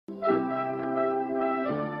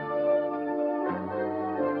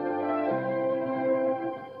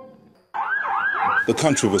The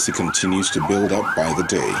controversy continues to build up by the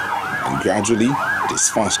day, and gradually it is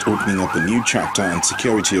fast opening up a new chapter on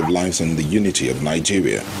security of lives and the unity of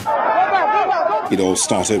Nigeria. It all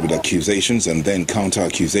started with accusations and then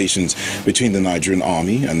counter-accusations between the Nigerian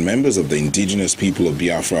army and members of the indigenous people of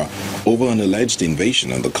Biafra over an alleged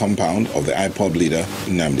invasion on the compound of the IPOB leader,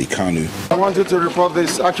 Nnamdi Kanu. I want you to report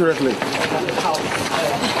this accurately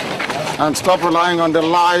and stop relying on the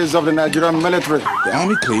lies of the Nigerian military. The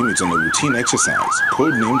army claimed it's on a routine exercise,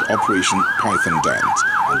 codenamed Operation Python Dance,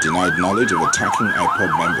 and denied knowledge of attacking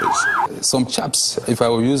IPOB members. Some chaps, if I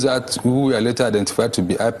will use that, who were later identified to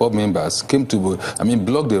be IPOB members, came to,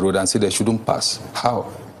 block the road and said they shouldn't pass.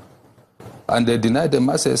 How? And they denied them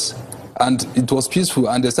access, and it was peaceful,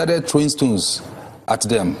 and they started throwing stones at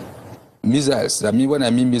them. Missiles, when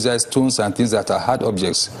I mean missiles, stones and things that are hard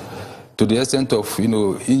objects, to the extent of,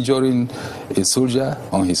 injuring a soldier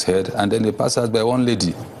on his head, and then they passed out by one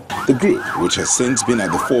lady. The group, which has since been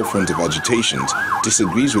at the forefront of agitations,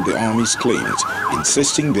 disagrees with the army's claims,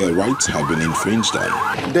 insisting their rights have been infringed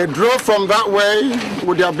on. They drove from that way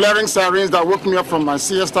with their blaring sirens that woke me up from my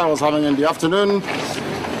siesta I was having in the afternoon,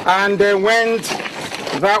 and they went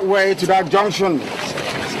that way to that junction.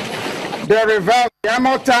 They reversed, the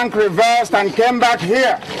ammo tank reversed and came back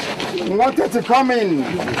here, wanted to come in,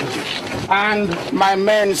 and my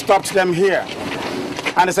men stopped them here,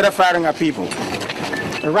 and they started firing at people.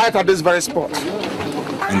 Right at this very spot.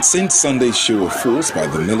 And since Sunday's show of force by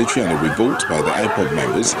the military and a revolt by the IPOB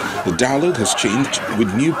members, the dialogue has changed,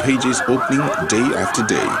 with new pages opening day after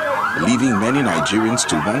day, leaving many Nigerians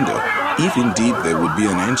to wonder if indeed there would be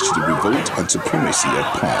an end to the revolt and supremacy of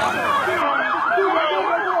power.